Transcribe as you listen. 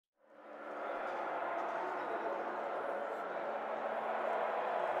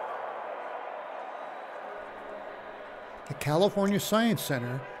The California Science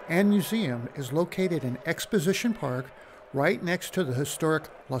Center and Museum is located in Exposition Park, right next to the historic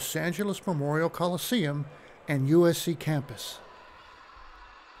Los Angeles Memorial Coliseum and USC campus.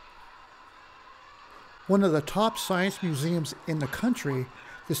 One of the top science museums in the country,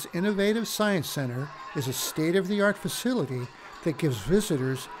 this innovative science center is a state-of-the-art facility that gives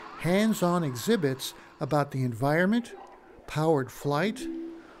visitors hands-on exhibits about the environment, powered flight,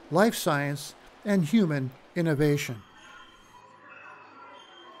 life science, and human innovation.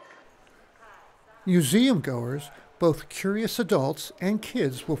 Museum goers, both curious adults and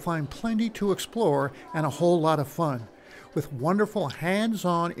kids, will find plenty to explore and a whole lot of fun, with wonderful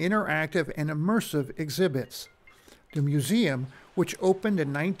hands-on, interactive, and immersive exhibits. The museum, which opened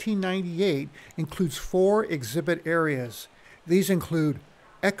in 1998, includes 4 exhibit areas. These include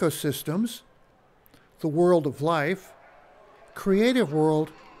ecosystems, the world of life, creative world,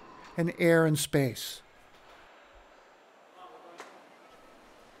 and air and space.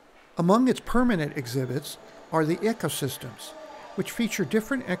 Among its permanent exhibits are the ecosystems, which feature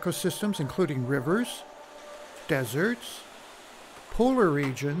different ecosystems including rivers, deserts, polar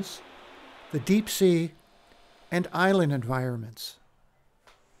regions, the deep sea, and island environments.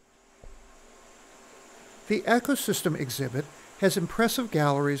 The ecosystem exhibit has impressive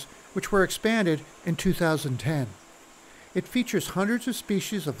galleries which were expanded in 2010. It features hundreds of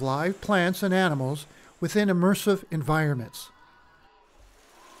species of live plants and animals within immersive environments.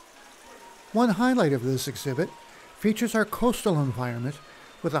 One highlight of this exhibit features our coastal environment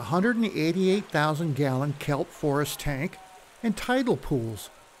with a 188,000-gallon kelp forest tank and tidal pools,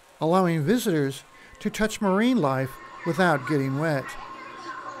 allowing visitors to touch marine life without getting wet.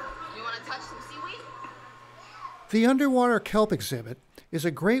 You want to touch some seaweed? The underwater kelp exhibit is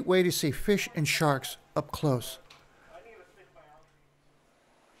a great way to see fish and sharks up close.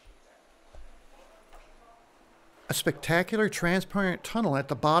 A spectacular transparent tunnel at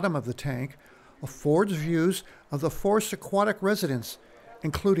the bottom of the tank affords views of the forest aquatic residents,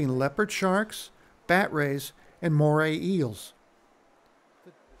 including leopard sharks, bat rays, and moray eels.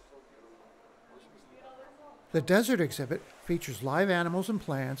 The desert exhibit features live animals and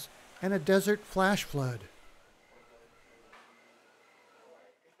plants and a desert flash flood.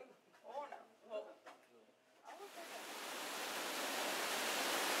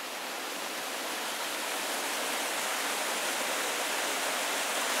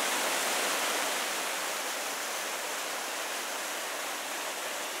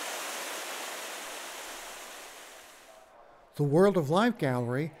 The World of Life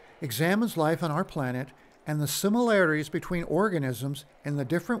Gallery examines life on our planet and the similarities between organisms and the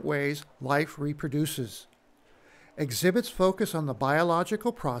different ways life reproduces. Exhibits focus on the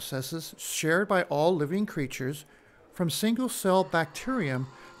biological processes shared by all living creatures, from single-cell bacterium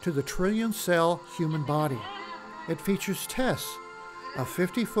to the trillion-cell human body. It features Tess, a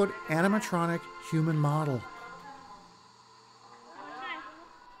 50-foot animatronic human model.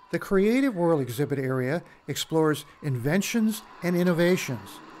 The Creative World exhibit area explores inventions and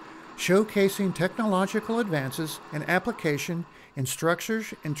innovations, showcasing technological advances and application in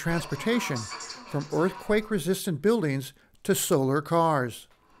structures and transportation, from earthquake-resistant buildings to solar cars.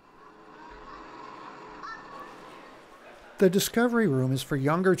 The Discovery Room is for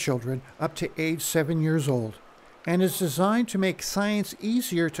younger children up to age 7 years old and is designed to make science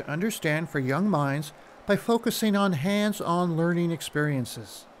easier to understand for young minds by focusing on hands-on learning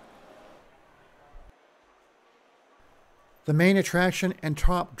experiences. The main attraction and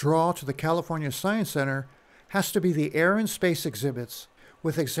top draw to the California Science Center has to be the Air and Space exhibits,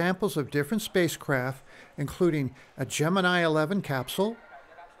 with examples of different spacecraft, including a Gemini 11 capsule,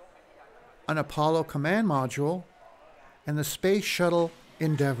 an Apollo command module, and the Space Shuttle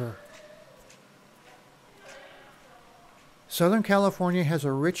Endeavour. Southern California has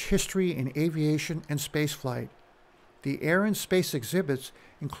a rich history in aviation and spaceflight. The Air and Space exhibits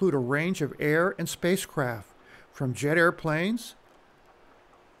include a range of air and spacecraft, from jet airplanes,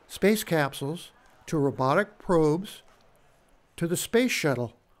 space capsules, to robotic probes, to the Space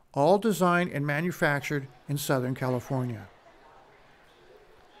Shuttle, all designed and manufactured in Southern California.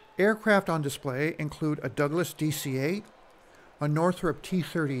 Aircraft on display include a Douglas DC-8, a Northrop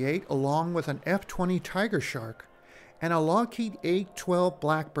T-38 along with an F-20 Tiger Shark, and a Lockheed A-12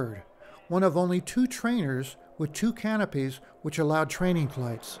 Blackbird, one of only 2 trainers with 2 canopies which allowed training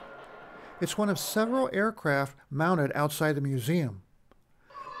flights. It's one of several aircraft mounted outside the museum.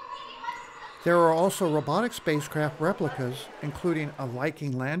 There are also robotic spacecraft replicas, including a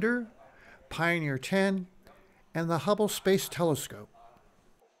Viking lander, Pioneer 10, and the Hubble Space Telescope.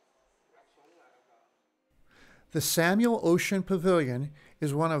 The Samuel Ocean Pavilion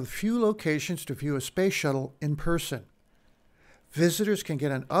is one of the few locations to view a space shuttle in person. Visitors can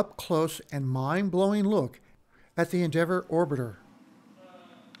get an up-close and mind-blowing look at the Endeavour orbiter.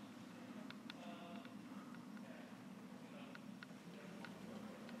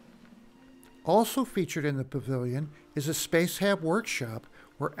 Also featured in the pavilion is a Space Hab workshop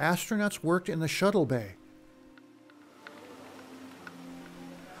where astronauts worked in the shuttle bay,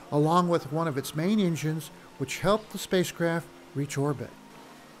 along with one of its main engines, which helped the spacecraft reach orbit.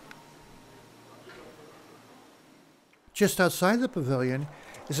 Just outside the pavilion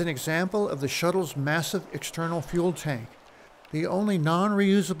is an example of the shuttle's massive external fuel tank, the only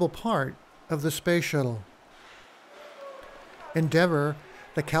non-reusable part of the space shuttle. Endeavour,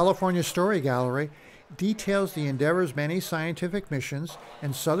 the California Story Gallery, details the Endeavour's many scientific missions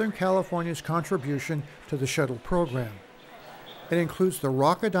and Southern California's contribution to the shuttle program. It includes the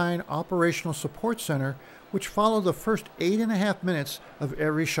Rocketdyne Operational Support Center, which followed the first 8.5 minutes of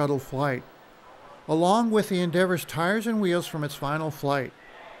every shuttle flight, along with the Endeavour's tires and wheels from its final flight.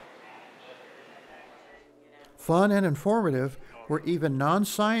 Fun and informative, where even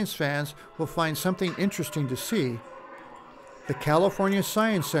non-science fans will find something interesting to see, the California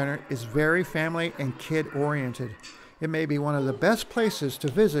Science Center is very family and kid-oriented. It may be one of the best places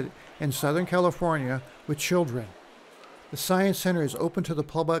to visit in Southern California with children. The Science Center is open to the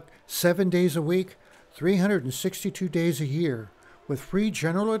public 7 days a week, 362 days a year, with free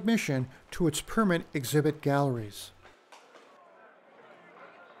general admission to its permanent exhibit galleries.